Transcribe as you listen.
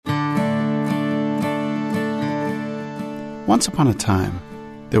Once upon a time,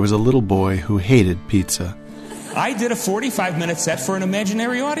 there was a little boy who hated pizza. I did a 45-minute set for an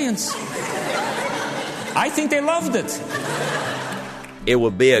imaginary audience. I think they loved it. It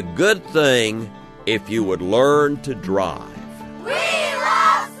would be a good thing if you would learn to drive. We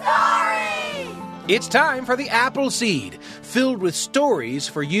love stories! It's time for the Appleseed, filled with stories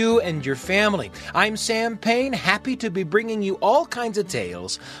for you and your family. I'm Sam Payne, happy to be bringing you all kinds of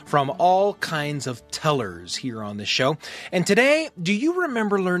tales from all kinds of tellers here on the show. And today, do you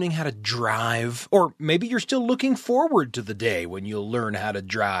remember learning how to drive? Or maybe you're still looking forward to the day when you'll learn how to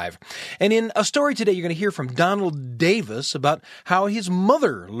drive. And in a story today, you're going to hear from Donald Davis about how his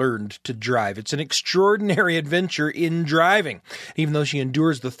mother learned to drive. It's an extraordinary adventure in driving. Even though she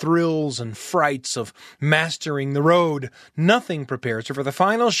endures the thrills and frights of mastering the road, nothing prepares her for the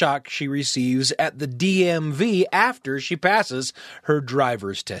final shock she receives at the DMV after she passes her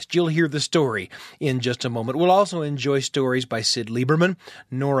driver's test. You'll hear the story in just a moment. We'll also enjoy stories by Syd Lieberman,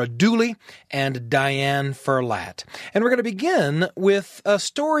 Norah Dooley, and Diane Ferlatte. And we're going to begin with a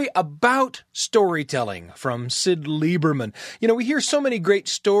story about storytelling from Syd Lieberman. You know, we hear so many great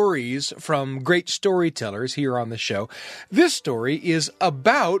stories from great storytellers here on the show. This story is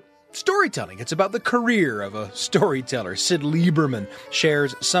about storytelling. It's about the career of a storyteller. Syd Lieberman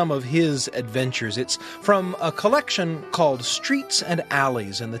shares some of his adventures. It's from a collection called Streets and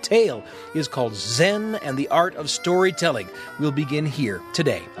Alleys, and the tale is called Zen and the Art of Storytelling. We'll begin here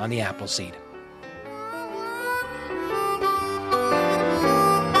today on the Appleseed.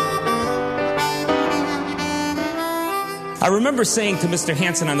 I remember saying to Mr.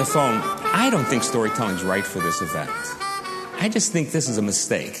 Hansen on the phone, I don't think storytelling's right for this event. I just think this is a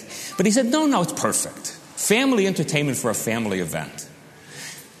mistake. But he said, no, it's perfect. Family entertainment for a family event.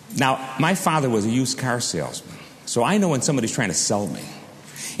 Now, my father was a used car salesman, so I know when somebody's trying to sell me.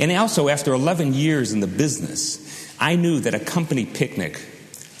 And also, after 11 years in the business, I knew that a company picnic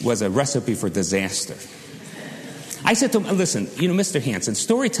was a recipe for disaster. I said to him, listen, Mr. Hansen,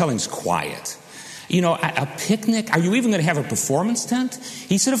 storytelling's quiet. A picnic? Are you even going to have a performance tent?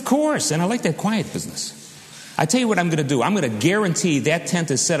 He said, of course, and I like that quiet business. I tell you what I'm going to do. I'm going to guarantee that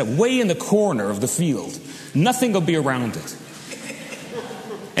tent is set up way in the corner of the field. Nothing will be around it.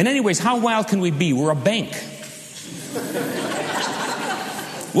 And anyways, how wild can we be? We're a bank.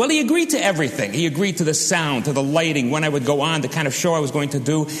 Well, he agreed to everything. He agreed to the sound, to the lighting, when I would go on, the kind of show I was going to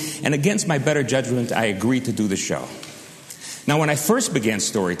do. And against my better judgment, I agreed to do the show. Now, when I first began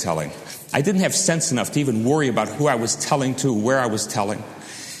storytelling, I didn't have sense enough to even worry about who I was telling to, where I was telling.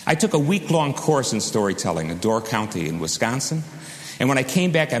 I took a week-long course in storytelling in Door County in Wisconsin. And when I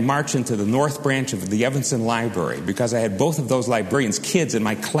came back, I marched into the North Branch of the Evanston Library because I had both of those librarians' kids in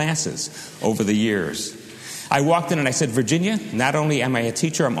my classes over the years. I walked in and I said, Virginia, not only am I a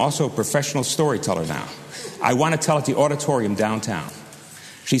teacher, I'm also a professional storyteller now. I want to tell at the auditorium downtown.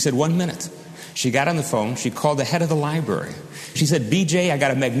 She said, 1 minute. She got on the phone. She called the head of the library. She said, BJ, I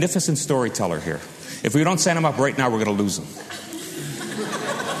got a magnificent storyteller here. If we don't send him up right now, we're going to lose him.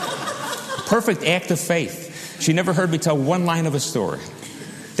 Perfect act of faith. She never heard me tell one line of a story.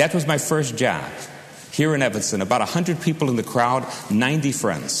 That was my first job here in Evanston. About 100 people in the crowd, 90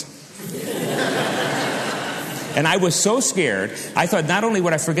 friends. And I was so scared, I thought not only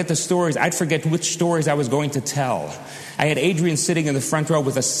would I forget the stories, I'd forget which stories I was going to tell. I had Adrian sitting in the front row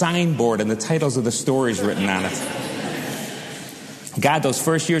with a signboard and the titles of the stories written on it. God, those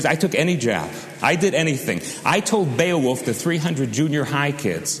first years, I took any job. I did anything. I told Beowulf to 300 junior high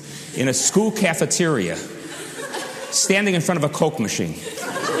kids in a school cafeteria, standing in front of a Coke machine.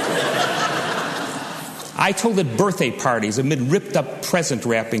 I told at birthday parties amid ripped-up present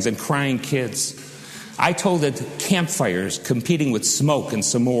wrappings and crying kids. I told at campfires competing with smoke and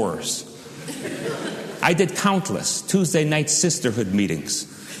s'mores. I did countless Tuesday night sisterhood meetings.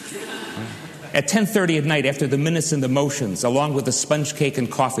 At 10:30 at night, after the minutes and the motions, along with the sponge cake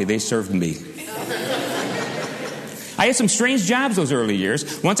and coffee, they served me. I had some strange jobs those early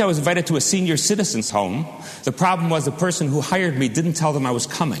years. Once I was invited to a senior citizen's home. The problem was the person who hired me didn't tell them I was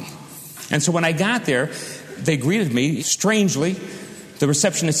coming. And so when I got there, they greeted me strangely. The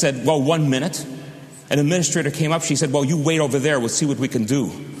receptionist said, well, 1 minute. An administrator came up. She said, well, you wait over there. We'll see what we can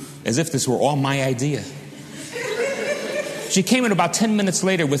do. As if this were all my idea. She came in about 10 minutes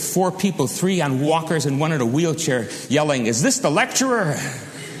later with 4 people, 3 on walkers and 1 in a wheelchair, yelling, is this the lecturer?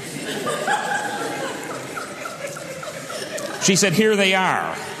 She said, here they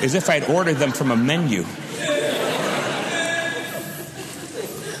are, as if I'd ordered them from a menu.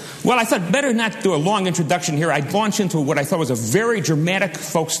 Well, I thought better not do a long introduction here. I'd launch into what I thought was a very dramatic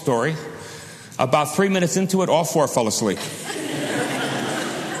folk story. About 3 minutes into it, all 4 fell asleep.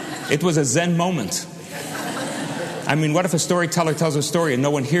 It was a Zen moment. I mean, what if a storyteller tells a story and no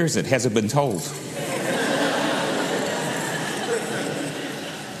one hears it? Has it been told?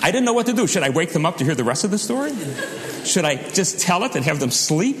 I didn't know what to do. Should I wake them up to hear the rest of the story? Should I just tell it and have them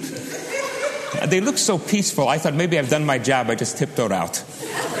sleep? They look so peaceful. I thought maybe I've done my job. I just tiptoed out.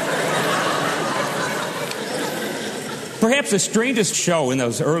 Perhaps the strangest show in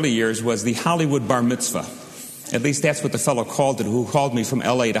those early years was the Hollywood Bar Mitzvah. At least that's what the fellow called it, who called me from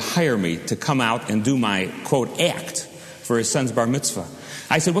L.A. to hire me to come out and do my, quote, act for his son's bar mitzvah.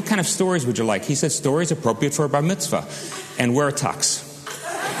 I said, what kind of stories would you like? He said, stories appropriate for a bar mitzvah. And wear a tux.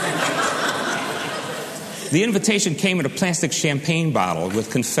 The invitation came in a plastic champagne bottle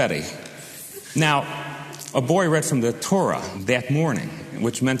with confetti. Now, a boy read from the Torah that morning,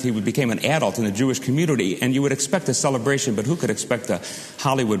 which meant he became an adult in the Jewish community, and you would expect a celebration, but who could expect a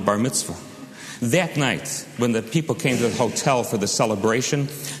Hollywood bar mitzvah? That night, when the people came to the hotel for the celebration,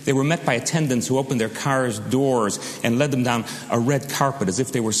 they were met by attendants who opened their cars' doors and led them down a red carpet as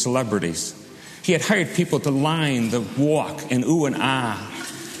if they were celebrities. He had hired people to line the walk and ooh and ah.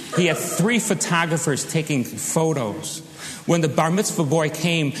 He had 3 photographers taking photos. When the bar mitzvah boy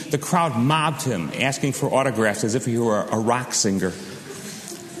came, the crowd mobbed him, asking for autographs as if he were a rock singer.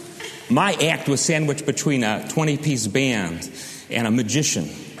 My act was sandwiched between a 20-piece band and a magician.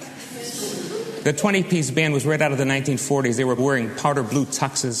 The 20-piece band was right out of the 1940s. They were wearing powder blue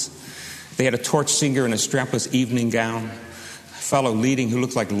tuxes. They had a torch singer in a strapless evening gown, a fellow leading who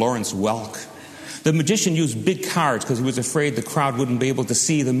looked like Lawrence Welk. The magician used big cards because he was afraid the crowd wouldn't be able to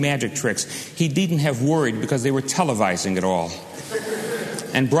see the magic tricks. He needn't have worried because they were televising it all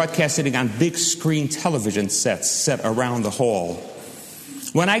and broadcasting on big screen television sets set around the hall.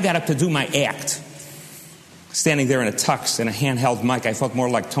 When I got up to do my act, standing there in a tux and a handheld mic, I felt more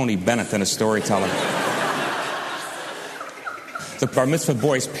like Tony Bennett than a storyteller. The bar mitzvah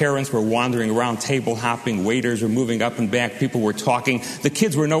boy's parents were wandering around table hopping, waiters were moving up and back, people were talking. The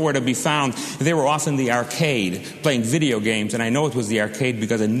kids were nowhere to be found. They were off in the arcade playing video games, and I know it was the arcade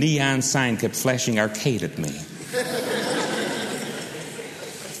because a neon sign kept flashing arcade at me.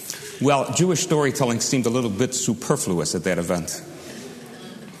 Well, Jewish storytelling seemed a little bit superfluous at that event.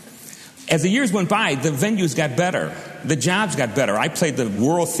 As the years went by, the venues got better. The jobs got better. I played the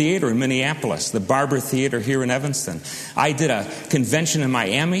World Theater in Minneapolis, the Barber Theater here in Evanston. I did a convention in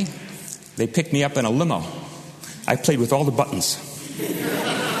Miami. They picked me up in a limo. I played with all the buttons.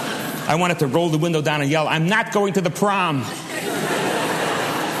 I wanted to roll the window down and yell, "I'm not going to the prom.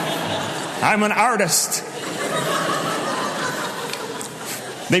 I'm an artist."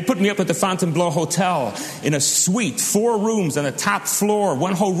 They put me up at the Fontainebleau Hotel in a suite, 4 rooms on the top floor.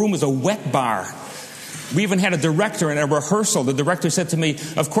 One whole room was a wet bar. We even had a director in a rehearsal. The director said to me,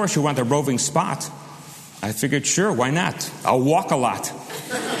 "Of course you want a roving spot." I figured, sure, why not? I'll walk a lot.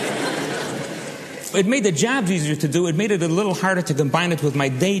 It made the jobs easier to do. It made it a little harder to combine it with my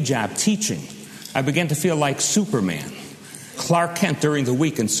day job, teaching. I began to feel like Superman. Clark Kent during the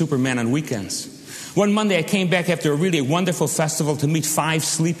week and Superman on weekends. One Monday I came back after a really wonderful festival to meet 5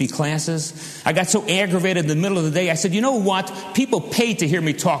 sleepy classes. I got so aggravated in the middle of the day, I said, "You know what? People paid to hear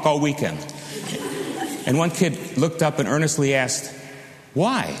me talk all weekend." And one kid looked up and earnestly asked,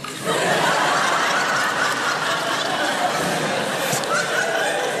 "Why?"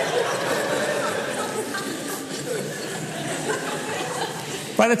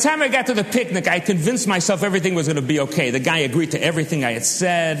 By the time I got to the picnic, I convinced myself everything was going to be okay. The guy agreed to everything I had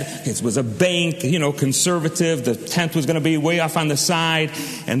said. It was a bank, conservative. The tent was going to be way off on the side.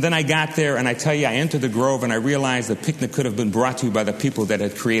 And then I got there, and I tell you, I entered the Grove, and I realized the picnic could have been brought to you by the people that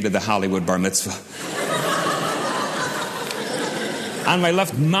had created the Hollywood Bar Mitzvah. On my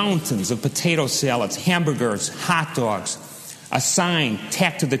left, mountains of potato salads, hamburgers, hot dogs, a sign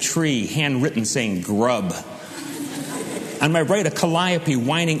tacked to the tree, handwritten, saying, "Grub." On my right, a calliope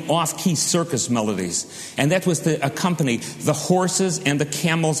whining off-key circus melodies. And that was to accompany the horses and the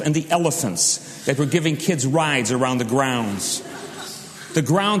camels and the elephants that were giving kids rides around the grounds. The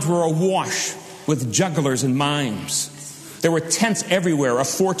grounds were awash with jugglers and mimes. There were tents everywhere, a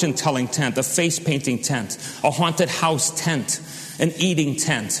fortune-telling tent, a face-painting tent, a haunted house tent, an eating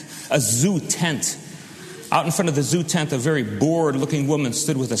tent, a zoo tent. Out in front of the zoo tent, a very bored-looking woman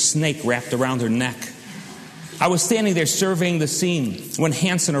stood with a snake wrapped around her neck. I was standing there surveying the scene when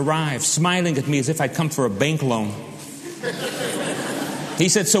Hansen arrived, smiling at me as if I'd come for a bank loan. He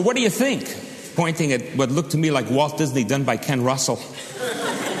said, "So what do you think?" pointing at what looked to me like Walt Disney done by Ken Russell.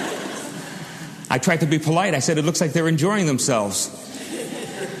 I tried to be polite. I said, "It looks like they're enjoying themselves."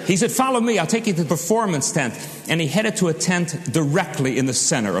 He said, "Follow me. I'll take you to the performance tent." And he headed to a tent directly in the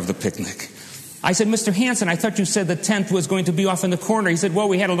center of the picnic. I said, "Mr. Hansen, I thought you said the tent was going to be off in the corner." He said, "Well,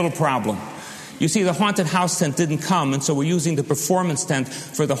 we had a little problem." You see, the haunted house tent didn't come, and so we're using the performance tent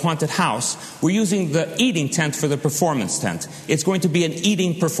for the haunted house. We're using the eating tent for the performance tent. It's going to be an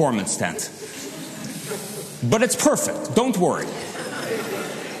eating performance tent. But it's perfect. Don't worry.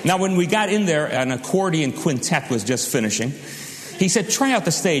 Now, when we got in there, an accordion quintet was just finishing. He said, try out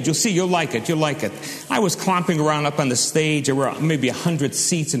the stage. You'll see, you'll like it, you'll like it. I was clomping around up on the stage. There were maybe 100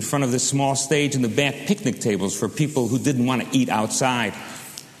 seats in front of this small stage, in the back picnic tables for people who didn't want to eat outside.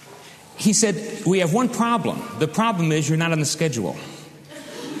 He said, we have one problem. The problem is you're not on the schedule.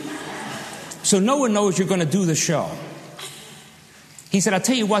 So no one knows you're going to do the show. He said, I'll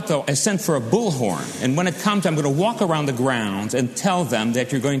tell you what, though, I sent for a bullhorn, and when it comes, I'm going to walk around the grounds and tell them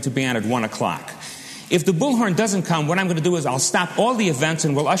that you're going to be on at 1 o'clock. If the bullhorn doesn't come, what I'm going to do is I'll stop all the events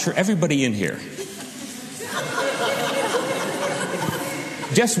and we'll usher everybody in here.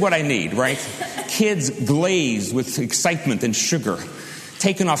 Just what I need, right? Kids glazed with excitement and sugar,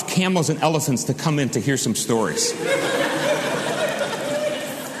 taking off camels and elephants to come in to hear some stories.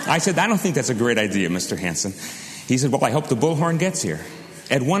 I said, I don't think that's a great idea, Mr. Hansen. He said, well, I hope the bullhorn gets here.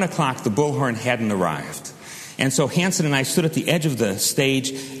 At 1 o'clock, the bullhorn hadn't arrived. And so Hansen and I stood at the edge of the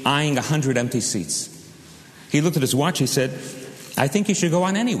stage, eyeing 100 empty seats. He looked at his watch, he said, I think you should go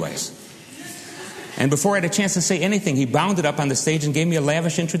on anyways. And before I had a chance to say anything, he bounded up on the stage and gave me a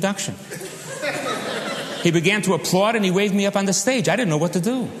lavish introduction. He began to applaud and he waved me up on the stage. I didn't know what to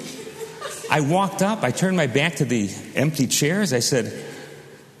do. I walked up, I turned my back to the empty chairs. I said,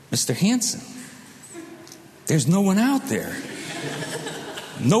 Mr. Hansen, there's no one out there.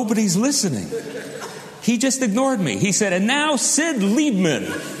 Nobody's listening. He just ignored me. He said, and now Syd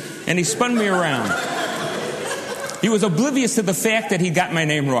Lieberman. And he spun me around. He was oblivious to the fact that he got my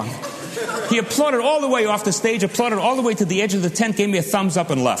name wrong. He applauded all the way off the stage, applauded all the way to the edge of the tent, gave me a thumbs up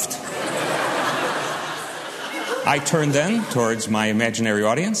and left. I turned then towards my imaginary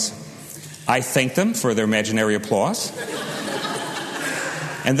audience. I thanked them for their imaginary applause.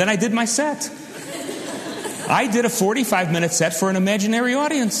 And then I did my set. I did a 45-minute set for an imaginary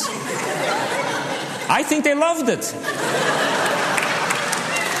audience. I think they loved it.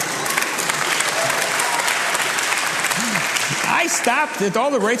 I stopped at all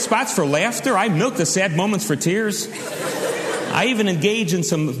the right spots for laughter. I milked the sad moments for tears. I even engaged in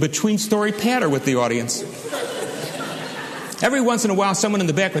some between-story patter with the audience. Every once in a while, someone in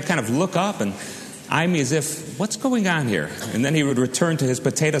the back would kind of look up and eye me as if, what's going on here? And then he would return to his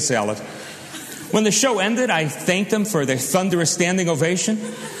potato salad. When the show ended, I thanked them for their thunderous standing ovation.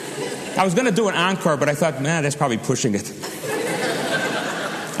 I was going to do an encore, but I thought, man, that's probably pushing it.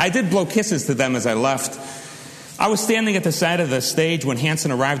 I did blow kisses to them as I left. I was standing at the side of the stage when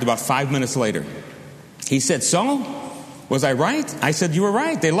Hansen arrived about 5 minutes later. He said, so, was I right? I said, you were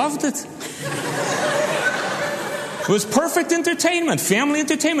right. They loved it. It was perfect entertainment, family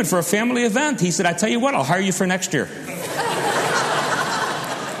entertainment for a family event. He said, I tell you what, I'll hire you for next year.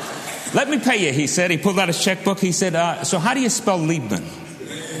 Let me pay you, he said. He pulled out his checkbook. He said, so how do you spell Liebman?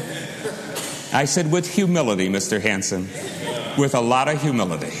 I said, with humility, Mr. Hansen. With a lot of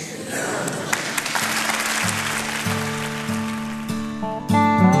humility.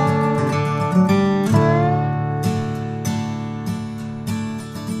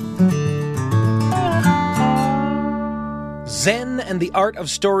 Zen and the Art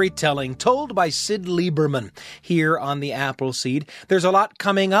of Storytelling, told by Syd Lieberman here on the Appleseed. There's a lot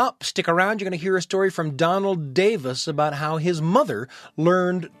coming up. Stick around. You're going to hear a story from Donald Davis about how his mother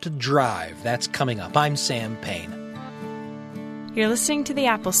learned to drive. That's coming up. I'm Sam Payne. You're listening to the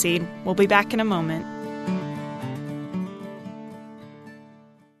Appleseed. We'll be back in a moment.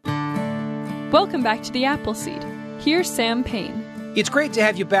 Welcome back to the Appleseed. Here's Sam Payne. It's great to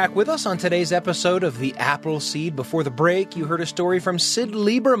have you back with us on today's episode of The Appleseed. Before the break, you heard a story from Syd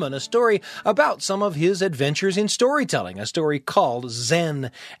Lieberman, a story about some of his adventures in storytelling, a story called Zen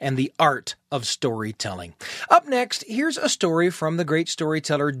and the Art of Storytelling. Up next, here's a story from the great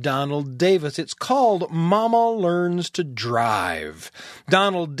storyteller Donald Davis. It's called Mama Learns to Drive.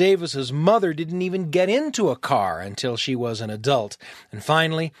 Donald Davis's mother didn't even get into a car until she was an adult. And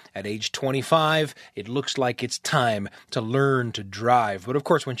finally, at age 25, it looks like it's time to learn to drive. But of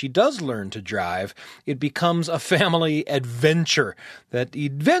course, when she does learn to drive, it becomes a family adventure that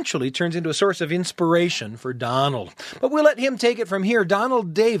eventually turns into a source of inspiration for Donald. But we'll let him take it from here.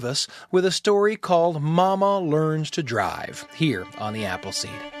 Donald Davis with a story called Mama Learns to Drive, here on the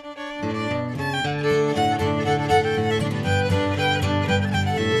Appleseed.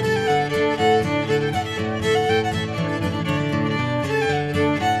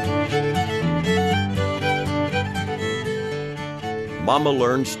 Mama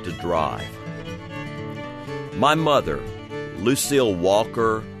Learns to Drive. My mother, Lucille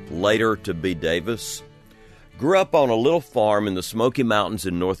Walker, later to be Davis, grew up on a little farm in the Smoky Mountains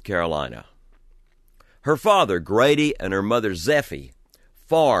in North Carolina. Her father, Grady, and her mother, Zeffie,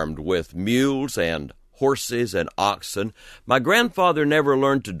 farmed with mules and horses and oxen. My grandfather never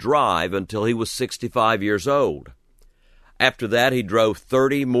learned to drive until he was 65 years old. After that, he drove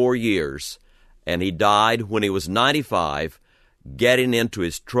 30 more years, and he died when he was 95, getting into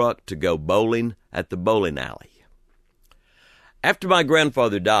his truck to go bowling at the bowling alley. After my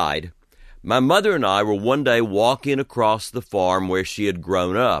grandfather died, my mother and I were one day walking across the farm where she had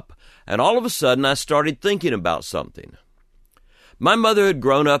grown up, and all of a sudden I started thinking about something. My mother had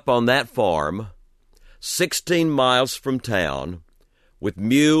grown up on that farm, 16 miles from town, with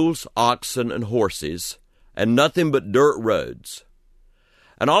mules, oxen, and horses, and nothing but dirt roads.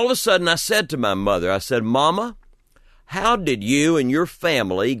 And all of a sudden I said to my mother, I said, "Mama, how did you and your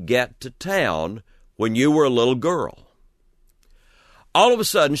family get to town when you were a little girl?" All of a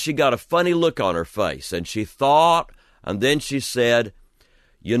sudden, she got a funny look on her face, and she thought, and then she said,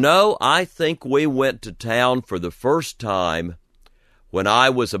 "You know, I think we went to town for the first time when I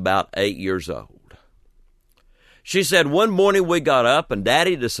was about 8 years old." She said, "One morning we got up, and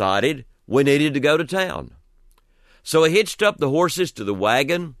Daddy decided we needed to go to town. So he hitched up the horses to the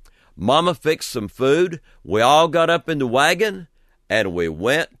wagon. Mama fixed some food. We all got up in the wagon, and we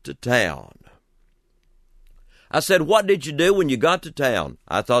went to town." I said, "What did you do when you got to town?"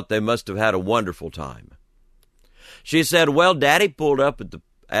 I thought they must have had a wonderful time. She said, "Well, Daddy pulled up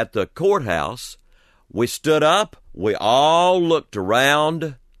at the courthouse. We stood up, we all looked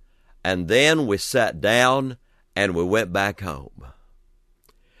around, and then we sat down and we went back home.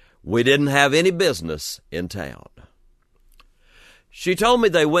 We didn't have any business in town." She told me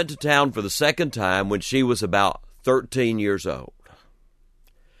they went to town for the second time when she was about 13 years old.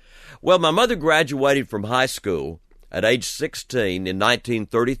 Well, my mother graduated from high school at age 16 in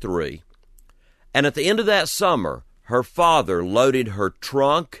 1933, and at the end of that summer, her father loaded her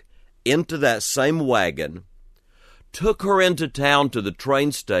trunk into that same wagon, took her into town to the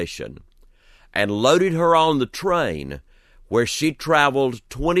train station, and loaded her on the train, where she traveled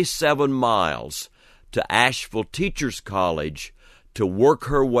 27 miles to Asheville Teachers College to work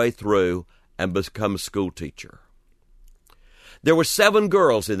her way through and become a school teacher. There were 7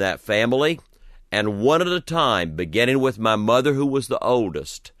 girls in that family, and one at a time, beginning with my mother, who was the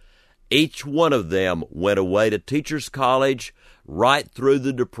oldest, each one of them went away to teachers' college right through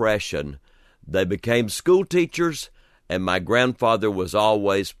the Depression. They became school teachers, and my grandfather was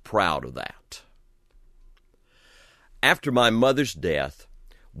always proud of that. After my mother's death,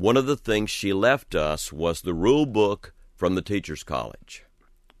 one of the things she left us was the rule book from the teachers' college.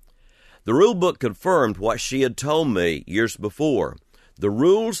 The rule book confirmed what she had told me years before. The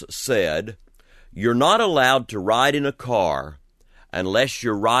rules said, you're not allowed to ride in a car unless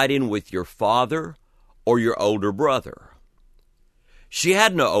you're riding with your father or your older brother. She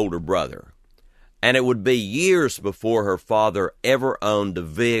had no older brother, and it would be years before her father ever owned a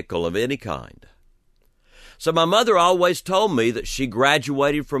vehicle of any kind. So my mother always told me that she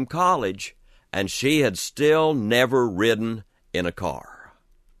graduated from college and she had still never ridden in a car.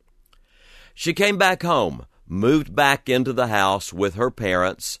 She came back home, moved back into the house with her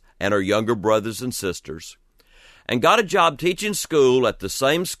parents and her younger brothers and sisters, and got a job teaching school at the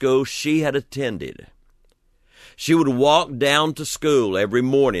same school she had attended. She would walk down to school every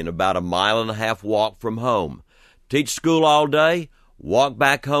morning, about a 1.5 mile walk from home, teach school all day, walk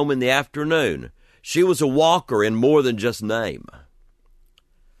back home in the afternoon. She was a walker in more than just name.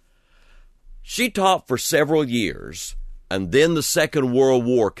 She taught for several years, and then the Second World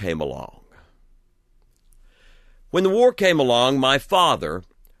War came along. When the war came along, my father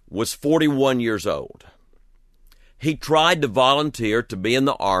was 41 years old. He tried to volunteer to be in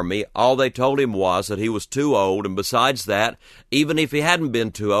the Army. All they told him was that he was too old, and besides that, even if he hadn't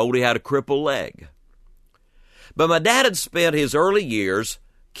been too old, he had a crippled leg. But my dad had spent his early years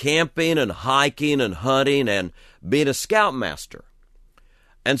camping and hiking and hunting and being a scoutmaster.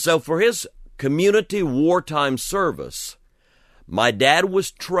 And so for his community wartime service, my dad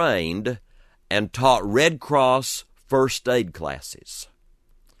was trained and taught Red Cross first aid classes.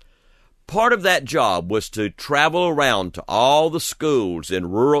 Part of that job was to travel around to all the schools in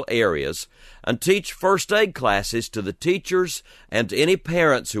rural areas and teach first aid classes to the teachers and to any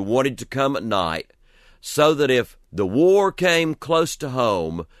parents who wanted to come at night, so that if the war came close to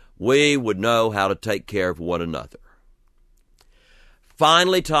home, we would know how to take care of one another.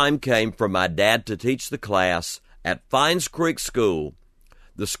 Finally, time came for my dad to teach the class at Fines Creek School,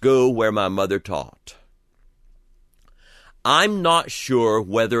 the school where my mother taught. I'm not sure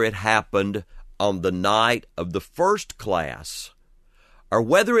whether it happened on the night of the first class or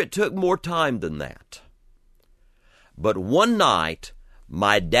whether it took more time than that. But one night,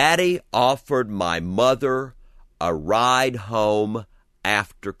 my daddy offered my mother a ride home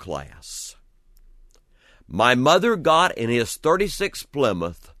after class. My mother got in his 36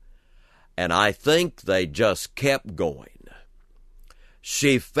 Plymouth, and I think they just kept going.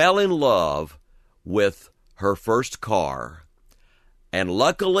 She fell in love with her first car, and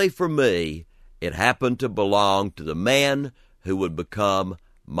luckily for me, it happened to belong to the man who would become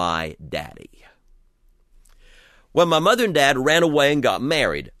my daddy. When my mother and dad ran away and got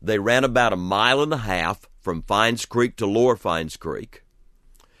married, they ran about 1.5 miles from Fines Creek to Lower Fines Creek.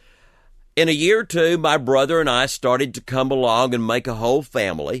 In a year or two, my brother and I started to come along and make a whole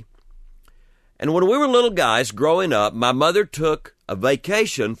family. And when we were little guys growing up, my mother took a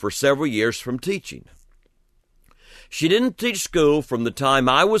vacation for several years from teaching. She didn't teach school from the time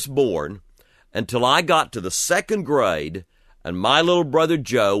I was born until I got to the 2nd grade, and my little brother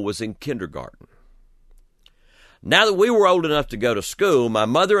Joe was in kindergarten. Now that we were old enough to go to school, my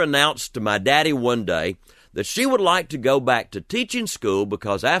mother announced to my daddy one day that she would like to go back to teaching school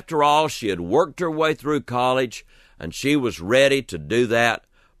because, after all, she had worked her way through college and she was ready to do that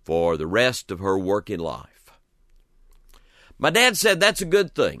for the rest of her working life. My dad said that's a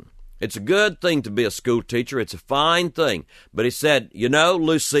good thing. It's a good thing to be a school teacher. It's a fine thing. But he said, you know,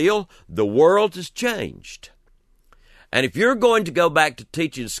 Lucille, the world has changed. And if you're going to go back to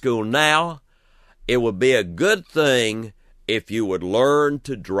teaching school now, it would be a good thing if you would learn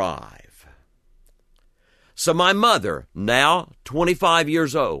to drive. So my mother, now 25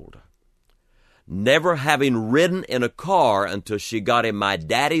 years old, never having ridden in a car until she got in my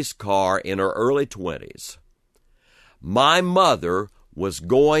daddy's car in her early 20s, my mother was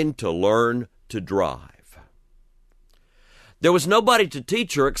going to learn to drive. There was nobody to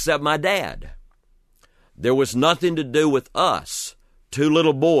teach her except my dad. There was nothing to do with us, 2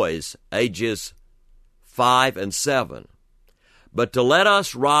 little boys, ages 5 and 7, but to let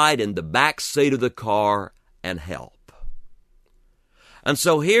us ride in the back seat of the car and help. And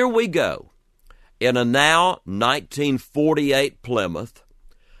so here we go, in a now 1948 Plymouth,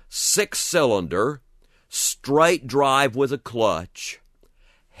 6-cylinder, straight drive with a clutch,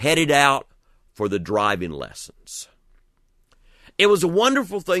 headed out for the driving lessons. It was a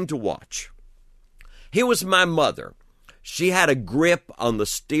wonderful thing to watch. Here was my mother. She had a grip on the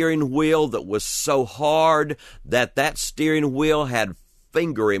steering wheel that was so hard that steering wheel had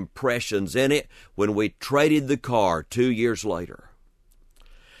finger impressions in it when we traded the car 2 years later.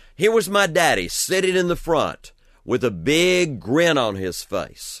 Here was my daddy sitting in the front with a big grin on his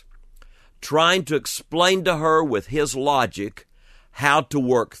face, trying to explain to her with his logic how to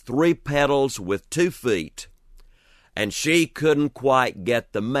work 3 pedals with 2 feet, and she couldn't quite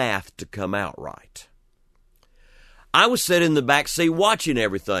get the math to come out right. I was sitting in the back seat watching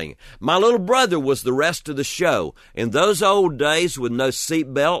everything. My little brother was the rest of the show. In those old days with no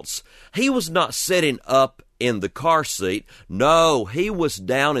seat belts, he was not sitting up in the car seat. No, he was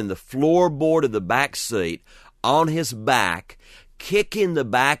down in the floorboard of the back seat on his back, kicking the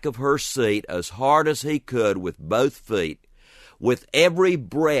back of her seat as hard as he could with both feet, with every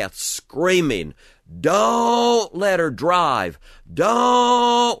breath screaming, "Don't let her drive.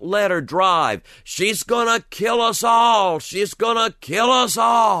 Don't let her drive. She's gonna kill us all. She's gonna kill us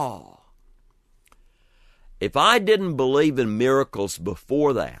all." If I didn't believe in miracles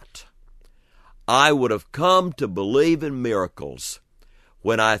before that, I would have come to believe in miracles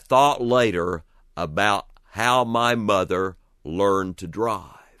when I thought later about how my mother learned to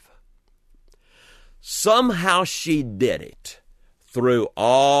drive. Somehow she did it through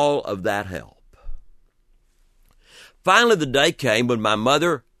all of that help. Finally, the day came when my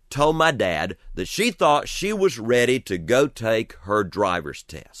mother told my dad that she thought she was ready to go take her driver's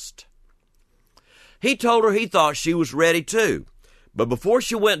test. He told her he thought she was ready too, but before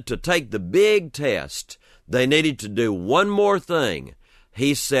she went to take the big test, they needed to do one more thing.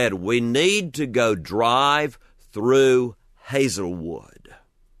 He said, "We need to go drive through Hazelwood."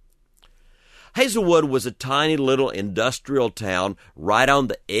 Hazelwood was a tiny little industrial town right on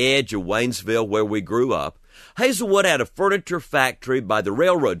the edge of Waynesville where we grew up. Hazelwood had a furniture factory by the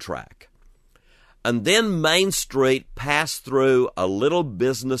railroad track. And then Main Street passed through a little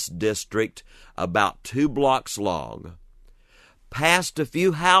business district about 2 blocks long, past a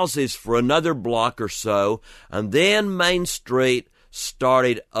few houses for another block or so, and then Main Street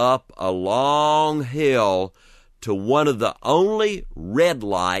started up a long hill to one of the only red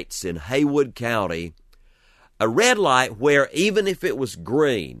lights in Haywood County, a red light where even if it was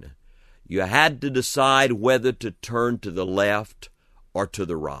green, you had to decide whether to turn to the left or to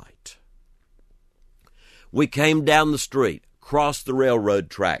the right. We came down the street, across the railroad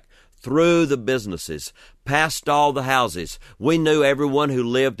track, through the businesses, past all the houses. We knew everyone who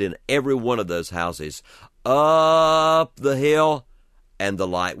lived in every one of those houses. Up the hill, and the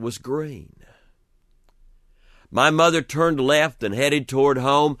light was green. My mother turned left and headed toward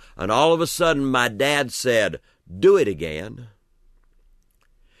home, and all of a sudden my dad said, "Do it again."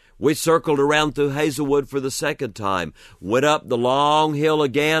 We circled around through Hazelwood for the second time, went up the long hill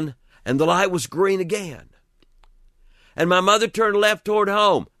again, and the light was green again. And my mother turned left toward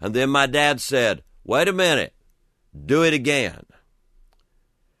home, and then my dad said, "Wait a minute, do it again."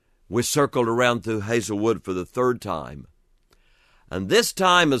 We circled around through Hazelwood for the third time, and this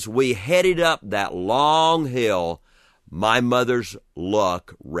time as we headed up that long hill, my mother's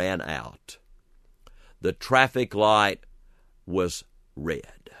luck ran out. The traffic light was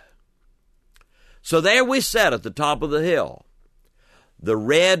red. So there we sat at the top of the hill, the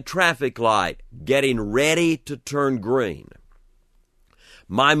red traffic light getting ready to turn green.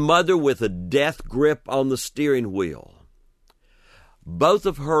 My mother with a death grip on the steering wheel, both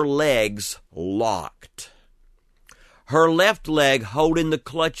of her legs locked. Her left leg holding the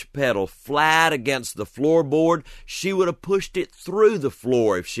clutch pedal flat against the floorboard. She would have pushed it through the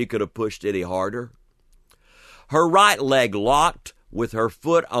floor if she could have pushed any harder. Her right leg locked with her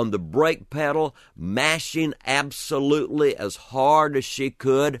foot on the brake pedal, mashing absolutely as hard as she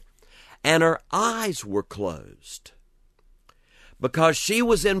could, and her eyes were closed because she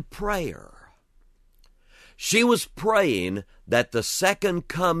was in prayer. She was praying that the second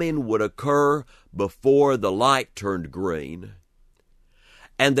coming would occur before the light turned green,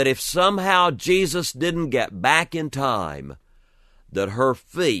 and that if somehow Jesus didn't get back in time, that her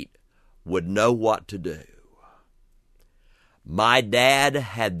feet would know what to do. My dad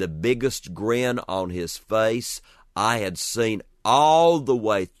had the biggest grin on his face I had seen all the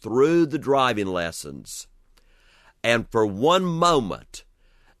way through the driving lessons, and for one moment,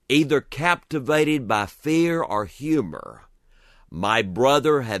 either captivated by fear or humor, my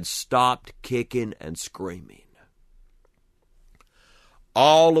brother had stopped kicking and screaming.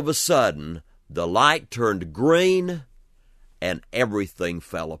 All of a sudden, the light turned green and everything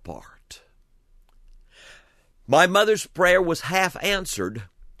fell apart. My mother's prayer was half answered.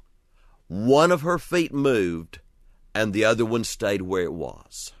 One of her feet moved, and the other one stayed where it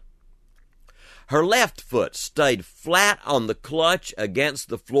was. Her left foot stayed flat on the clutch against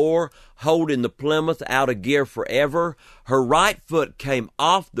the floor, holding the Plymouth out of gear forever. Her right foot came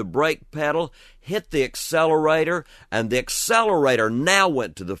off the brake pedal, hit the accelerator, and the accelerator now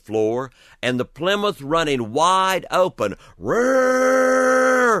went to the floor, and the Plymouth, running wide open,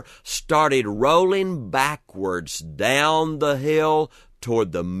 started rolling backwards down the hill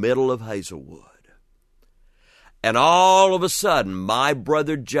toward the middle of Hazelwood. And all of a sudden, my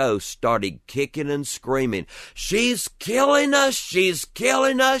brother Joe started kicking and screaming, "She's killing us! She's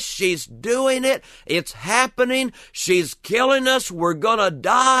killing us! She's doing it! It's happening! She's killing us! We're gonna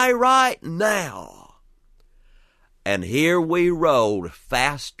die right now!" And here we rolled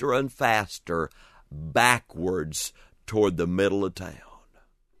faster and faster backwards toward the middle of town.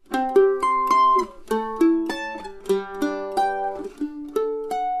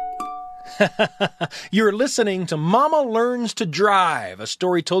 You're listening to Mama Learns to Drive, a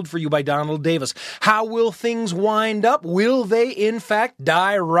story told for you by Donald Davis. How will things wind up? Will they, in fact,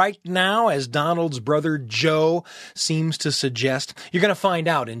 die right now, as Donald's brother Joe seems to suggest? You're going to find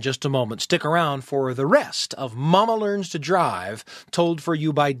out in just a moment. Stick around for the rest of Mama Learns to Drive, told for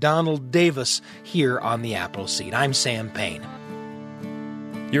you by Donald Davis here on the Appleseed. I'm Sam Payne.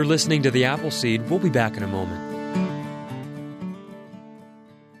 You're listening to the Appleseed. We'll be back in a moment.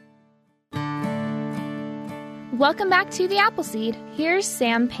 Welcome back to the Appleseed. Here's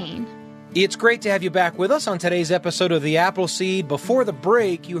Sam Payne. It's great to have you back with us on today's episode of The Appleseed. Before the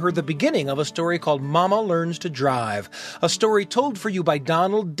break, you heard the beginning of a story called Mama Learns to Drive, a story told for you by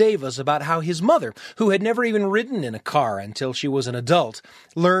Donald Davis about how his mother, who had never even ridden in a car until she was an adult,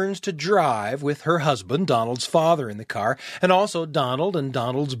 learns to drive with her husband, Donald's father, in the car, and also Donald and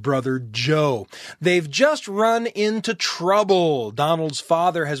Donald's brother Joe. They've just run into trouble. Donald's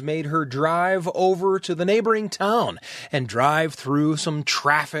father has made her drive over to the neighboring town and drive through some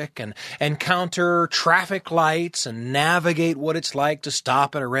traffic and encounter traffic lights and navigate what it's like to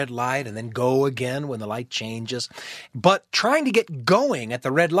stop at a red light and then go again when the light changes. But trying to get going at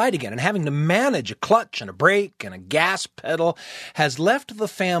the red light again and having to manage a clutch and a brake and a gas pedal has left the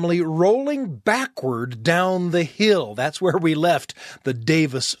family rolling backward down the hill. That's where we left the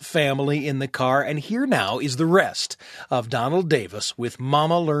Davis family in the car. And here now is the rest of Donald Davis with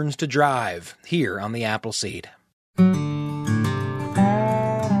Mama Learns to Drive here on the Appleseed.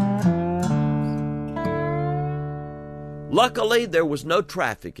 Luckily, there was no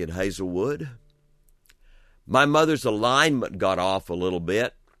traffic in Hazelwood. My mother's alignment got off a little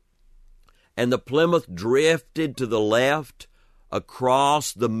bit, and the Plymouth drifted to the left,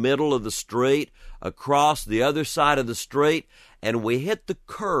 across the middle of the street, across the other side of the street, and we hit the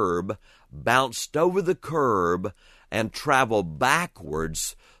curb, bounced over the curb, and traveled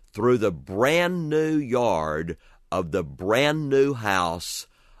backwards through the brand new yard of the brand new house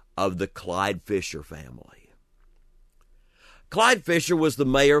of the Clyde Fisher family. Clyde Fisher was the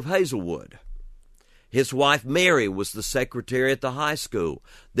mayor of Hazelwood. His wife Mary was the secretary at the high school.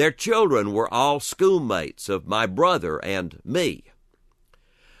 Their children were all schoolmates of my brother and me.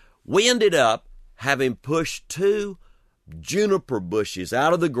 We ended up having pushed 2 juniper bushes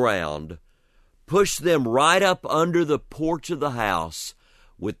out of the ground, pushed them right up under the porch of the house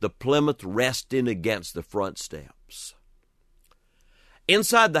with the Plymouth resting against the front steps.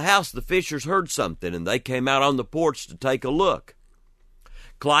 Inside the house, the Fishers heard something, and they came out on the porch to take a look.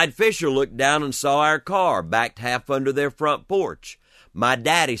 Clyde Fisher looked down and saw our car backed half under their front porch, my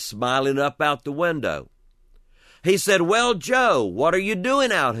daddy smiling up out the window. He said, "Well, Joe, what are you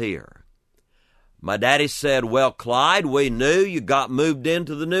doing out here?" My daddy said, "Well, Clyde, we knew you got moved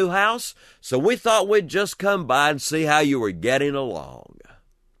into the new house, so we thought we'd just come by and see how you were getting along."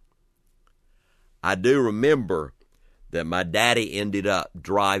 I do remember that my daddy ended up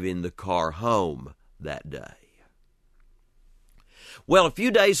driving the car home that day. Well, a few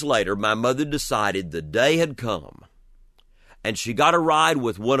days later, my mother decided the day had come, and she got a ride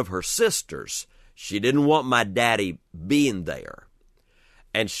with one of her sisters. She didn't want my daddy being there.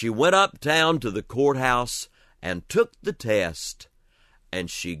 And she went uptown to the courthouse and took the test,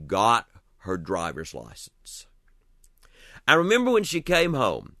 and she got her driver's license. I remember when she came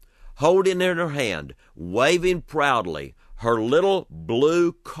home, holding in her hand, waving proudly, her little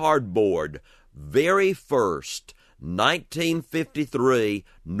blue cardboard, very first 1953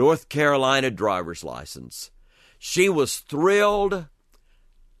 North Carolina driver's license. She was thrilled,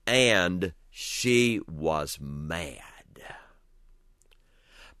 and she was mad.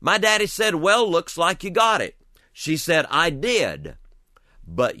 My daddy said, "Well, looks like you got it." She said, "I did,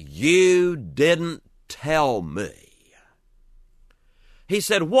 but you didn't tell me." He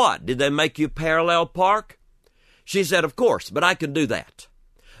said, "What, did they make you parallel park?" She said, "Of course, but I can do that."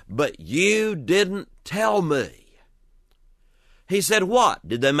 "But you didn't tell me." He said, "What,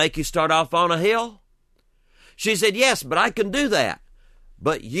 did they make you start off on a hill?" She said, "Yes, but I can do that."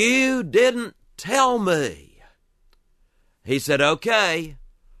 "But you didn't tell me." He said, "Okay,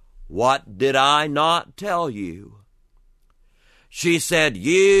 what did I not tell you?" She said,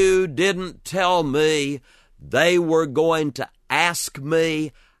 "You didn't tell me they were going to ask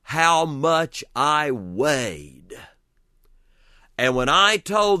me how much I weighed. And when I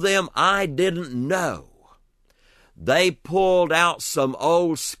told them I didn't know, they pulled out some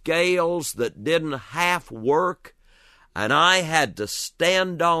old scales that didn't half work, and I had to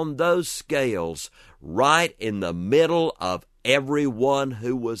stand on those scales right in the middle of everyone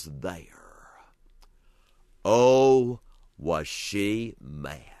who was there." Oh, was she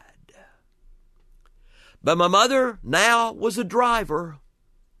mad. But my mother now was a driver.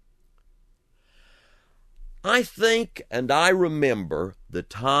 I think and I remember the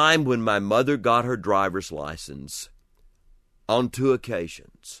time when my mother got her driver's license on 2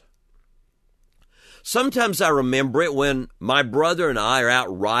 occasions. Sometimes I remember it when my brother and I are out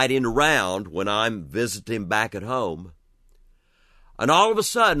riding around when I'm visiting back at home. And all of a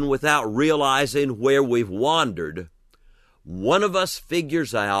sudden, without realizing where we've wandered, one of us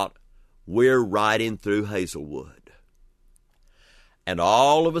figures out we're riding through Hazelwood. And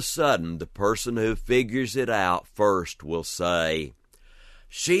all of a sudden, the person who figures it out first will say,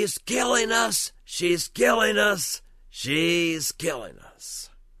 "She's killing us, she's killing us, she's killing us."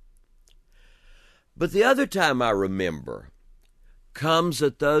 But the other time I remember comes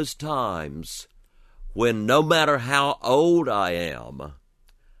at those times when no matter how old I am,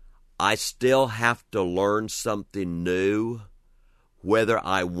 I still have to learn something new, whether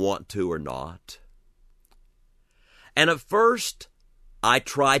I want to or not. And at first, I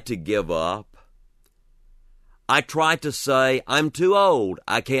try to give up. I try to say, "I'm too old,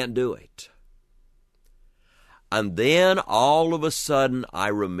 I can't do it." And then all of a sudden I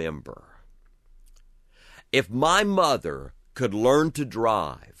remember, if my mother could learn to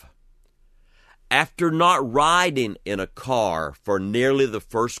drive after not riding in a car for nearly the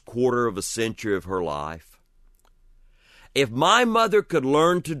first quarter of a century of her life, if my mother could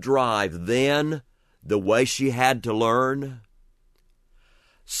learn to drive then the way she had to learn,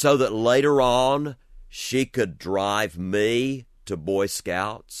 so that later on she could drive me to Boy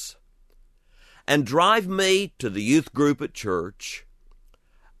Scouts, and drive me to the youth group at church,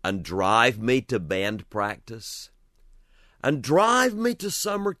 and drive me to band practice, and drive me to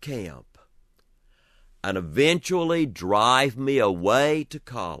summer camp, and eventually drive me away to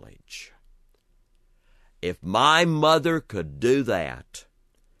college. If my mother could do that,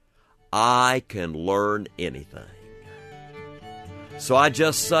 I can learn anything. So I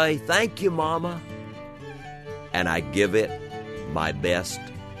just say, thank you, Mama, and I give it my best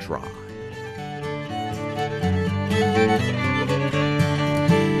try.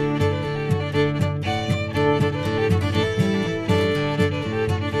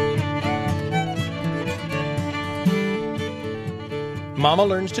 Mama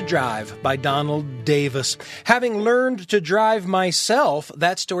Learns to Drive by Donald Davis. Having learned to drive myself,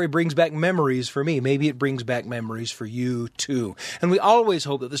 that story brings back memories for me. Maybe it brings back memories for you too. And we always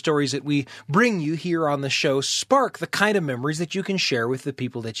hope that the stories that we bring you here on the show spark the kind of memories that you can share with the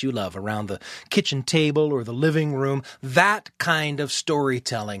people that you love around the kitchen table or the living room. That kind of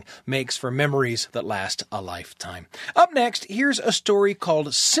storytelling makes for memories that last a lifetime. Up next, here's a story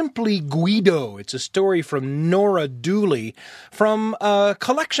called Simply Guido. It's a story from Norah Dooley from a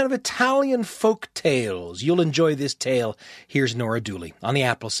collection of Italian folk tales. You'll enjoy this tale. Here's Norah Dooley on the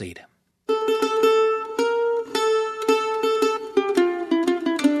Appleseed.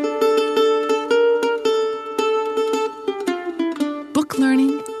 Book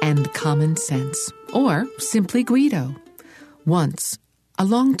learning and common sense, or simply Guido. Once, a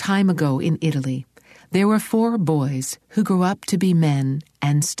long time ago in Italy, there were 4 boys who grew up to be men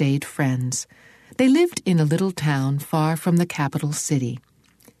and stayed friends. They lived in a little town far from the capital city.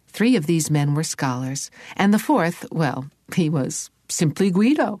 3 of these men were scholars, and the 4th, well, he was simply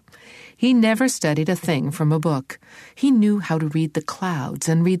Guido. He never studied a thing from a book. He knew how to read the clouds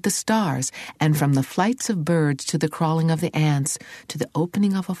and read the stars, and from the flights of birds to the crawling of the ants to the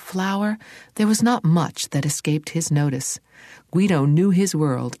opening of a flower, there was not much that escaped his notice. Guido knew his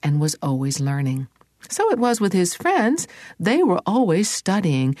world and was always learning. So it was with his friends. They were always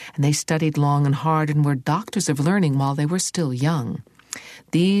studying, and they studied long and hard and were doctors of learning while they were still young.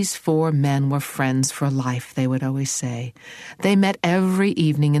 These 4 men were friends for life, they would always say. They met every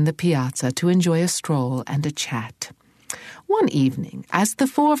evening in the piazza to enjoy a stroll and a chat. One evening, as the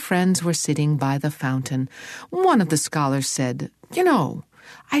 4 friends were sitting by the fountain, one of the scholars said, "You know,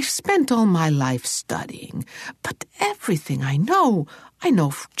 I've spent all my life studying, but everything I know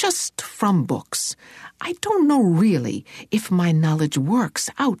just from books. I don't know really if my knowledge works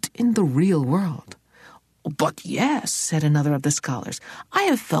out in the real world." "But yes," said another of the scholars, "I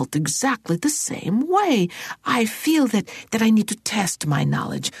have felt exactly the same way. I feel that I need to test my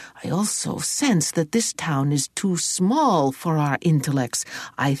knowledge. I also sense that this town is too small for our intellects.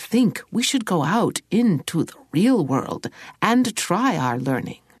 I think we should go out into the real world and try our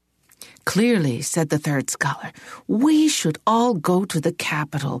learning." "Clearly," said the 3rd scholar, "we should all go to the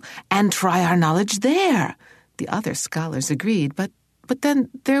capital and try our knowledge there." The other scholars agreed, but then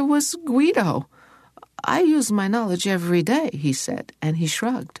there was Guido. "I use my knowledge every day," he said, and he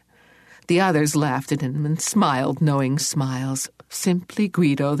shrugged. The others laughed at him and smiled knowing smiles. "Simply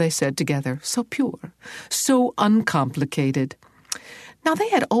Guido," they said together, "so pure, so uncomplicated." Now, they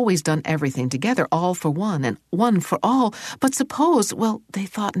had always done everything together, all for one and one for all. But suppose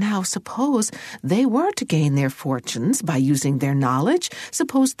they were to gain their fortunes by using their knowledge.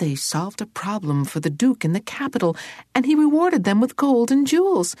 Suppose they solved a problem for the Duke in the capital, and he rewarded them with gold and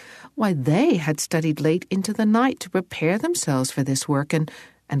jewels. Why, they had studied late into the night to prepare themselves for this work, and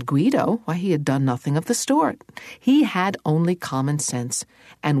Guido, why, he had done nothing of the sort. He had only common sense,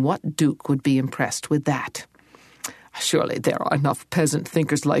 and what Duke would be impressed with that? "Surely there are enough peasant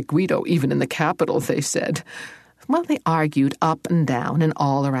thinkers like Guido even in the capital," they said. Well, they argued up and down and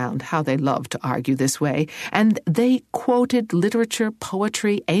all around. How they loved to argue this way. And they quoted literature,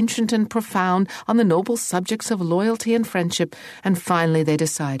 poetry, ancient and profound, on the noble subjects of loyalty and friendship. And finally they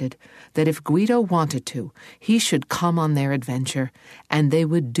decided that if Guido wanted to, he should come on their adventure, and they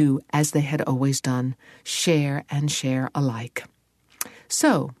would do as they had always done, share and share alike.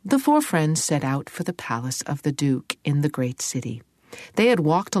 So the 4 friends set out for the palace of the Duke in the great city. They had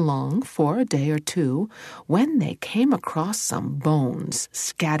walked along for a day or 2 when they came across some bones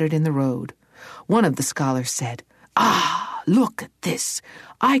scattered in the road. One of the scholars said, "Ah, look at this.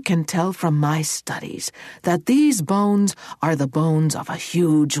 I can tell from my studies that these bones are the bones of a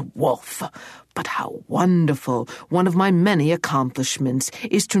huge wolf. But how wonderful! One of my many accomplishments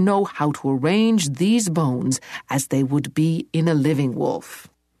is to know how to arrange these bones as they would be in a living wolf."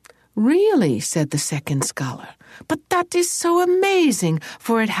 "Really," said the second scholar. "But that is so amazing,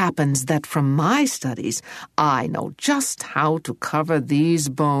 for it happens that from my studies, I know just how to cover these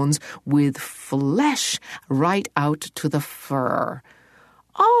bones with flesh right out to the fur."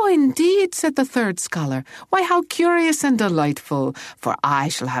 "Oh, indeed," said the third scholar. "Why, how curious and delightful, for I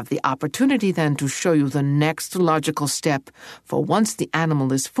shall have the opportunity then to show you the next logical step, for once the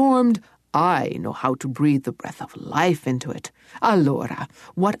animal is formed, I know how to breathe the breath of life into it. Allora,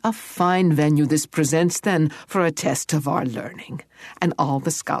 what a fine venue this presents then for a test of our learning." And all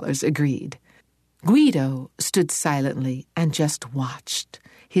the scholars agreed. Guido stood silently and just watched.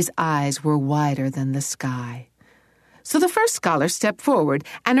 His eyes were wider than the sky. So the first scholar stepped forward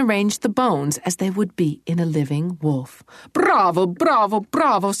and arranged the bones as they would be in a living wolf. "Bravo, bravo,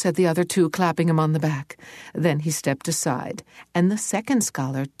 bravo," said the other two, clapping him on the back. Then he stepped aside, and the second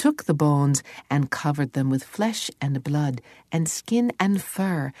scholar took the bones and covered them with flesh and blood and skin and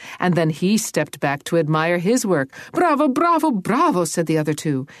fur, and then he stepped back to admire his work. "Bravo, bravo, bravo," said the other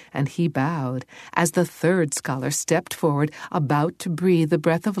two, and he bowed as the third scholar stepped forward, about to breathe the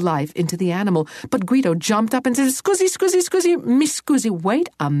breath of life into the animal. But Guido jumped up and said, "Scusi, Miss Scusi, wait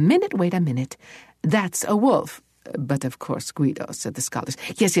a minute. That's a wolf." "But of course, Guido," said the scholars.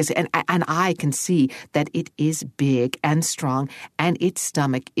 Yes, and I can see that it is big and strong, and its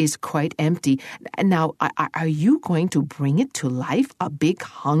stomach is quite empty. Now, are you going to bring it to life, a big,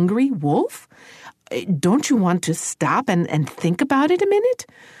 hungry wolf? Don't you want to stop and think about it a minute?"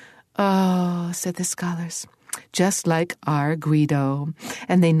 "Oh," said the scholars, "just like our Guido."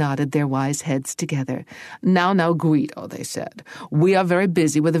 And they nodded their wise heads together. Now, Guido," they said, "we are very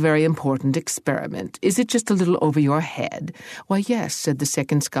busy with a very important experiment. Is it just a little over your head?" "Why, yes," said the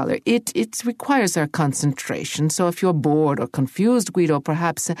second scholar. It requires our concentration, so if you're bored or confused, Guido,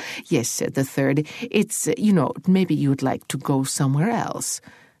 perhaps..." "Yes," said the third. It's maybe you'd like to go somewhere else."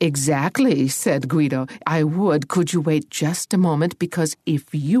 "Exactly," said Guido. "I would. Could you wait just a moment? Because if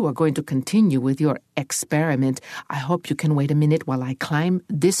you are going to continue with your experiment, I hope you can wait a minute while I climb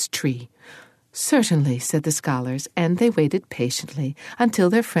this tree." "Certainly," said the scholars, and they waited patiently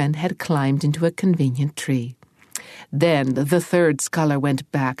until their friend had climbed into a convenient tree. Then the third scholar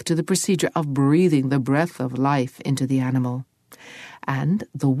went back to the procedure of breathing the breath of life into the animal. And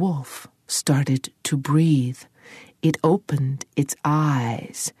the wolf started to breathe. It opened its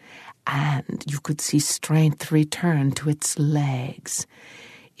eyes, and you could see strength return to its legs.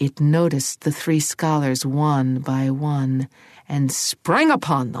 It noticed the three scholars one by one, and sprang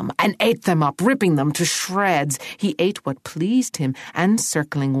upon them and ate them up, ripping them to shreds. He ate what pleased him, and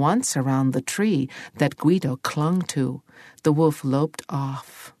circling once around the tree that Guido clung to, the wolf loped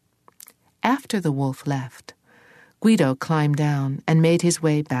off. After the wolf left, Guido climbed down and made his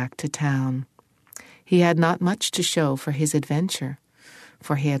way back to town. He had not much to show for his adventure,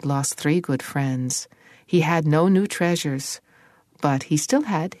 for he had lost 3 good friends. He had no new treasures, but he still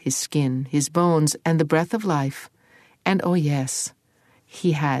had his skin, his bones, and the breath of life. And oh yes,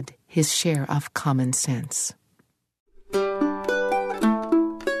 he had his share of common sense.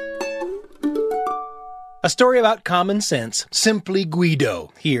 A story about common sense, simply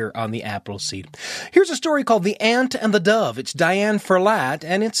Guido, here on the Appleseed. Here's a story called The Ant and the Dove. It's Diane Ferlatte,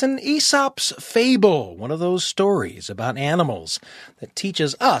 and it's an Aesop's fable, one of those stories about animals that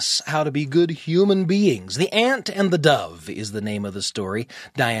teaches us how to be good human beings. The Ant and the Dove is the name of the story.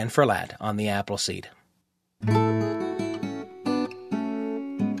 Diane Ferlatte on the Appleseed.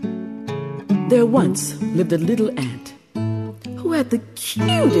 There once lived a little ant who had the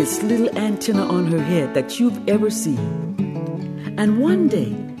cutest little antenna on her head that you've ever seen. And one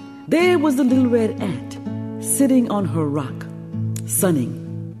day, there was the little red ant sitting on her rock, sunning.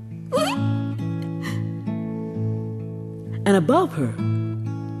 And above her,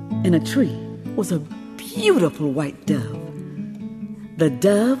 in a tree, was a beautiful white dove. The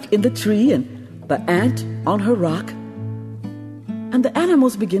dove in the tree and the ant on her rock. And the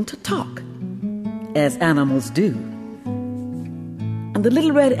animals began to talk, as animals do. And the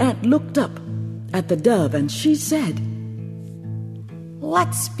little red ant looked up at the dove, and she said,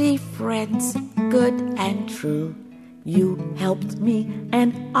 "Let's be friends, good and true. You helped me,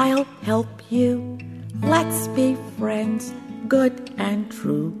 and I'll help you. Let's be friends, good and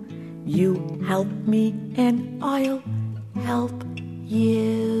true. You help me, and I'll help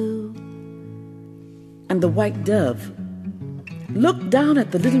you." And the white dove looked down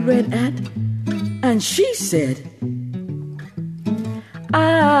at the little red ant, and she said,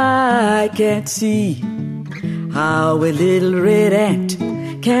 "I can't see how a little red ant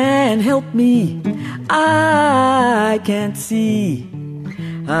can help me. I can't see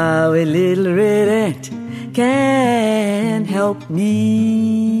how a little red ant can help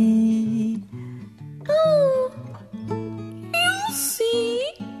me."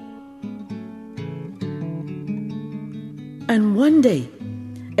 And one day,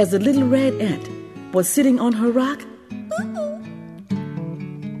 as the little red ant was sitting on her rock,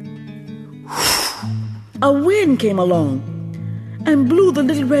 a wind came along and blew the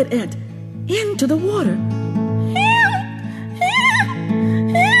little red ant into the water. Help! Help!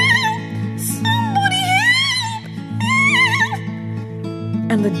 Help! Somebody help!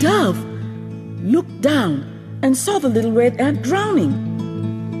 Help! And the dove looked down and saw the little red ant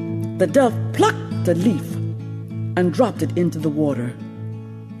drowning. The dove plucked a leaf and dropped it into the water,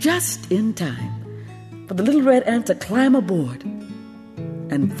 just in time for the little red ant to climb aboard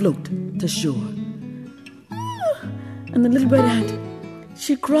and float to shore. And the little red ant,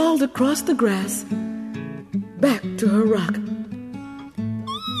 she crawled across the grass back to her rock.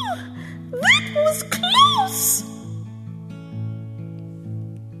 That was close!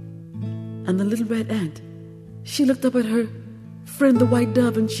 And the little red ant, she looked up at her friend the white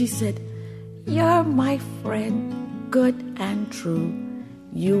dove and she said, You're my friend, good and true.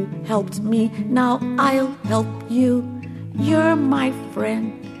 You helped me, now I'll help you. You're my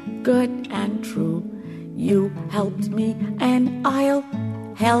friend, good and true. You helped me, and I'll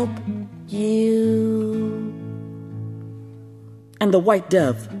help you. And the white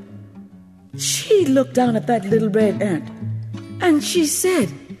dove, she looked down at that little red ant and she said,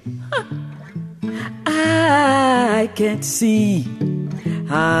 I can't see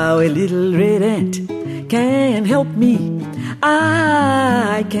how a little red ant can help me.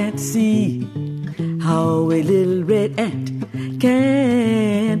 I can't see how a little red ant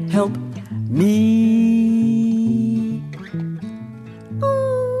can help me.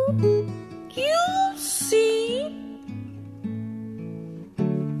 Oh, you see?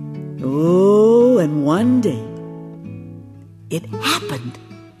 Oh, and one day it happened.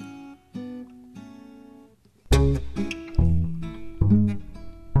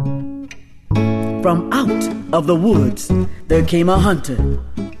 From out of the woods there came a hunter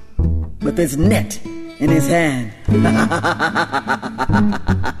with his net in his hand.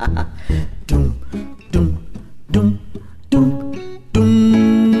 Doom, doom, doom, doom,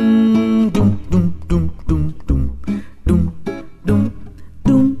 doom, doom, doom, doom, doom, doom, doom,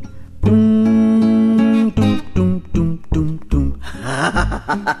 doom, doom, doom, doom, doom, doom.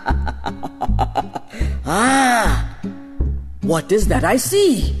 Ah, what is that I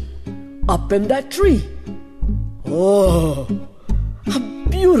see up in that tree? Oh, a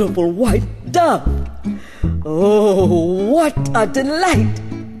beautiful white dove. Oh, what a delight.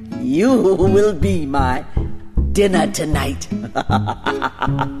 You will be my dinner tonight.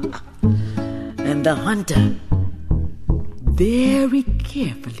 And the hunter, very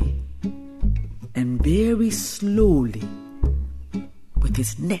carefully and very slowly, with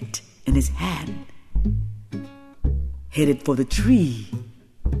his net in his hand, headed for the tree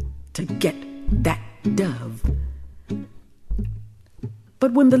to get that dove.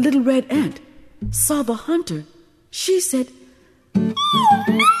 But when the little red ant saw the hunter, she said, Oh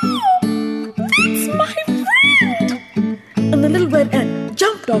no! That's my friend! And the little red ant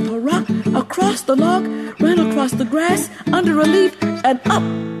jumped off her rock, across the log, ran across the grass, under a leaf, and up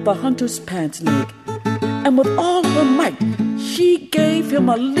the hunter's pants leg. And with all her might, she gave him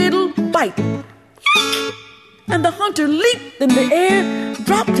a little bite. And the hunter leaped in the air,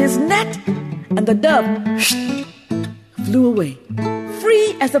 dropped his net, and the dove flew away,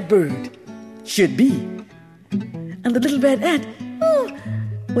 free as a bird should be. And the little red ant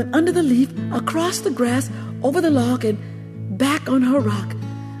went under the leaf, across the grass, over the log, and back on her rock.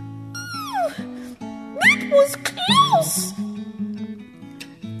 That was close!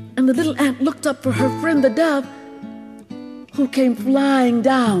 And the little ant looked up for her friend the dove, who came flying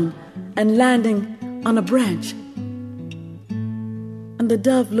down and landing on a branch. And the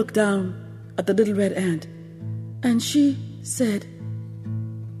dove looked down at the little red ant, and she said,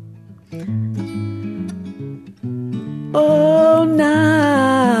 Oh,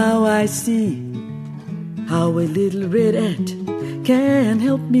 now I see how a little red ant can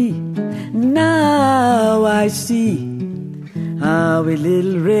help me. Now I see how a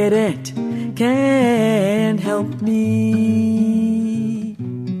little red ant can help me.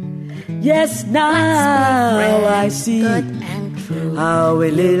 Yes, now I see how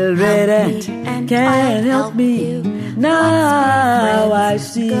a little red ant can help me. Now I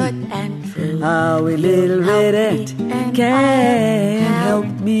see how a little red ant can help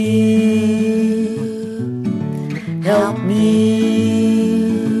me. Help me.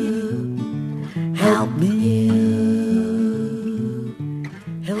 Help me.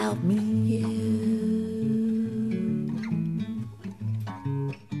 Help me.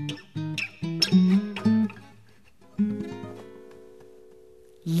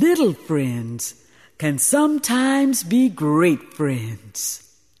 Little friends, can sometimes be great friends.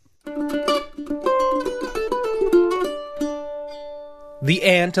 The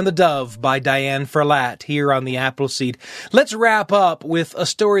Ant and the Dove by Diane Ferlatte here on the Appleseed. Let's wrap up with a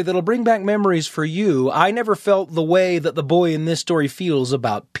story that'll bring back memories for you. I never felt the way that the boy in this story feels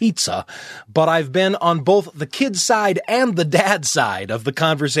about pizza, but I've been on both the kid's side and the dad's side of the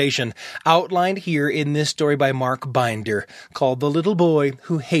conversation, outlined here in this story by Mark Binder, called The Little Boy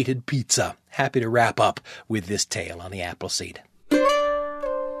Who Hated Pizza. Happy to wrap up with this tale on the Appleseed.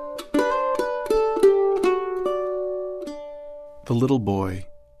 The Little Boy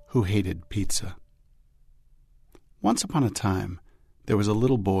Who Hated Pizza. Once upon a time, there was a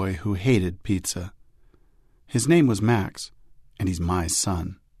little boy who hated pizza. His name was Max, and he's my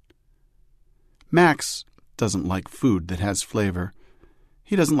son. Max doesn't like food that has flavor.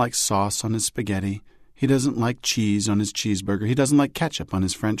 He doesn't like sauce on his spaghetti. He doesn't like cheese on his cheeseburger. He doesn't like ketchup on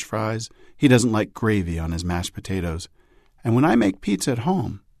his French fries. He doesn't like gravy on his mashed potatoes. And when I make pizza at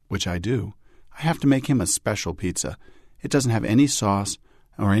home, which I do, I have to make him a special pizza. It doesn't have any sauce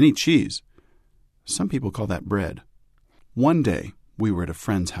or any cheese. Some people call that bread. One day, we were at a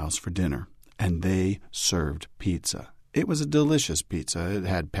friend's house for dinner, and they served pizza. It was a delicious pizza. It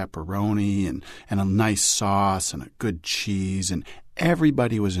had pepperoni and a nice sauce and a good cheese, and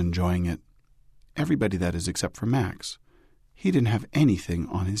everybody was enjoying it. Everybody, that is, except for Max. He didn't have anything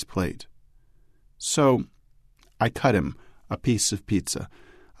on his plate. So I cut him a piece of pizza,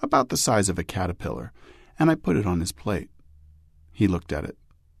 about the size of a caterpillar, and I put it on his plate. He looked at it.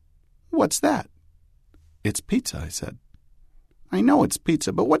 "What's that?" "It's pizza," I said. "I know it's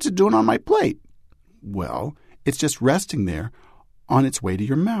pizza, but what's it doing on my plate?" "Well, it's just resting there on its way to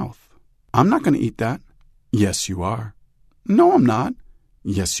your mouth." "I'm not going to eat that." "Yes, you are." "No, I'm not."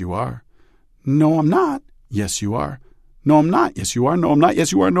 "Yes, you are." "No, I'm not." "Yes, you are." "No, I'm not." "Yes, you are." "No, I'm not."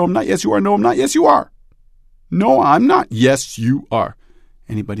 "Yes, you are." "No, I'm not." "Yes, you are." "No, I'm not." "Yes, you are." "No, I'm not." "Yes, you are."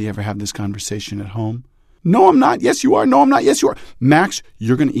 Anybody ever have this conversation at home? "No, I'm not." "Yes, you are." "No, I'm not." "Yes, you are." "Max,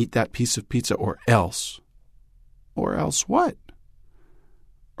 you're going to eat that piece of pizza or else." "Or else what?"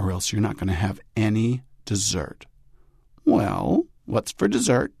 "Or else you're not going to have any dessert." "Well, what's for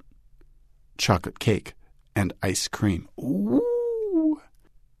dessert?" "Chocolate cake and ice cream." "Ooh."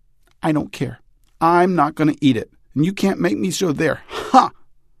 "I don't care. I'm not going to eat it. And you can't make me so there. Ha!"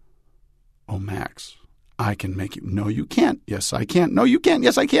 "Oh, Max, I can make you." "No, you can't." "Yes, I can." "No, you can't."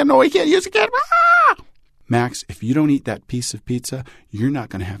 "Yes, I can." "No, I can't." "Yes, I can." Ah! "Max, if you don't eat that piece of pizza, you're not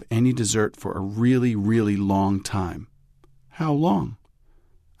going to have any dessert for a really, really long time." "How long?"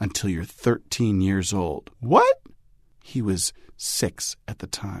 "Until you're 13 years old." "What?" He was 6 at the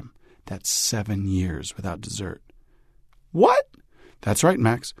time. That's 7 years without dessert. "What?" "That's right,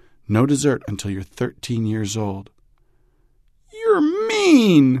 Max. No dessert until you're 13 years old." "You're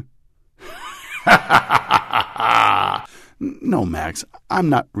mean." "No, Max, I'm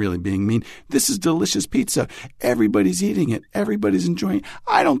not really being mean. This is delicious pizza. Everybody's eating it. Everybody's enjoying it.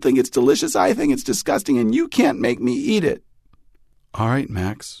 I don't think it's delicious. I think it's disgusting, and you can't make me eat it." "All right,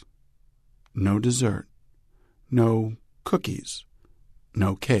 Max. No dessert. No cookies.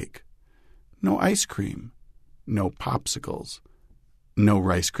 No cake. No ice cream. No popsicles. No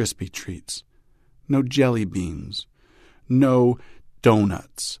Rice Krispie treats. No jelly beans. No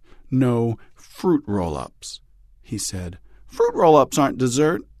donuts. No fruit roll-ups." He said, "Fruit roll-ups aren't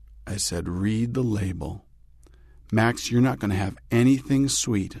dessert." I said, "Read the label. Max, you're not going to have anything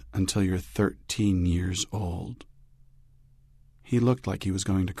sweet until you're 13 years old." He looked like he was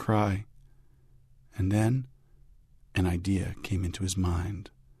going to cry. And then an idea came into his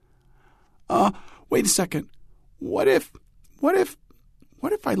mind. Wait a second. What if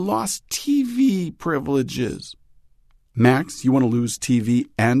I lost TV privileges?" "Max, you want to lose TV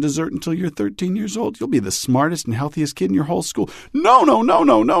and dessert until you're 13 years old? You'll be the smartest and healthiest kid in your whole school." No, not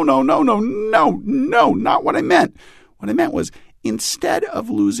what I meant. What I meant was, instead of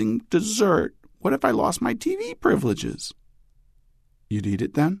losing dessert, what if I lost my TV privileges?" "You'd eat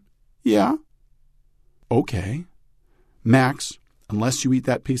it then?" "Yeah." "Okay. Max, unless you eat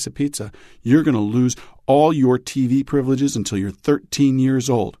that piece of pizza, you're going to lose all your TV privileges until you're 13 years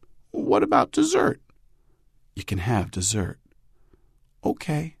old. What about dessert?" "You can have dessert."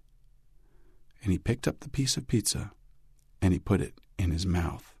 "Okay." And he picked up the piece of pizza, and he put it in his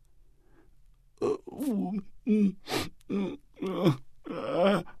mouth.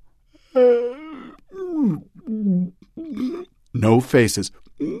 No faces.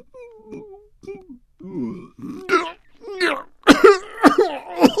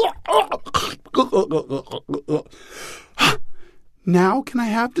 "Now can I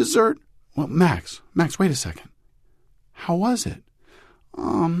have dessert?" "Well, Max, wait a second. How was it?"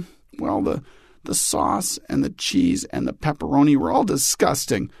 Well, The sauce and the cheese and the pepperoni were all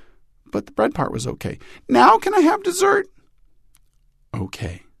disgusting, but the bread part was okay. Now can I have dessert?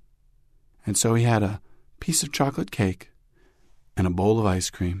 Okay. And so he had a piece of chocolate cake and a bowl of ice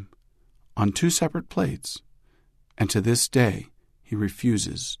cream on 2 separate plates, and to this day he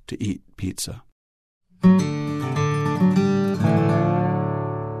refuses to eat pizza.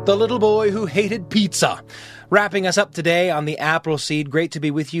 The Little Boy Who Hated Pizza. Wrapping us up today on the Appleseed. Great to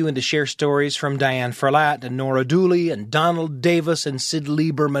be with you and to share stories from Diane Ferlatte and Norah Dooley and Donald Davis and Syd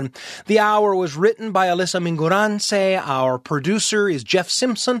Lieberman. The Hour was written by Alyssa Mingorance. Our producer is Jeff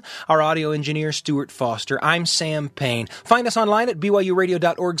Simpson. Our audio engineer, Stuart Foster. I'm Sam Payne. Find us online at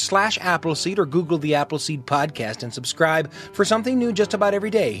byuradio.org/Appleseed or Google the Appleseed Podcast and subscribe for something new just about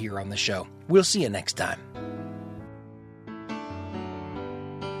every day here on the show. We'll see you next time.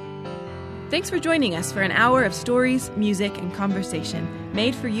 Thanks for joining us for an hour of stories, music, and conversation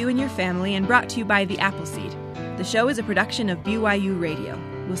made for you and your family and brought to you by the Appleseed. The show is a production of BYU Radio.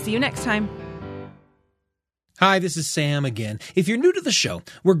 We'll see you next time. Hi, this is Sam again. If you're new to the show,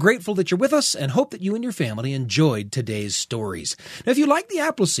 we're grateful that you're with us and hope that you and your family enjoyed today's stories. Now, if you like the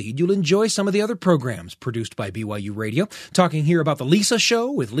Appleseed, you'll enjoy some of the other programs produced by BYU Radio. Talking here about The Lisa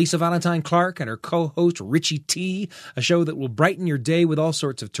Show with Lisa Valentine Clark and her co-host Richie T, a show that will brighten your day with all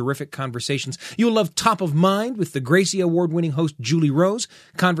sorts of terrific conversations. You'll love Top of Mind with the Gracie Award-winning host Julie Rose,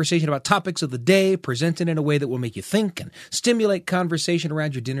 conversation about topics of the day presented in a way that will make you think and stimulate conversation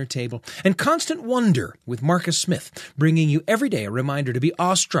around your dinner table. And Constant Wonder with Marcus Smith, bringing you every day a reminder to be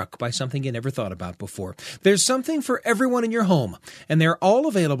awestruck by something you never thought about before. There's something for everyone in your home, and they're all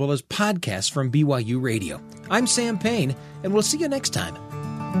available as podcasts from BYU Radio. I'm Sam Payne, and we'll see you next time.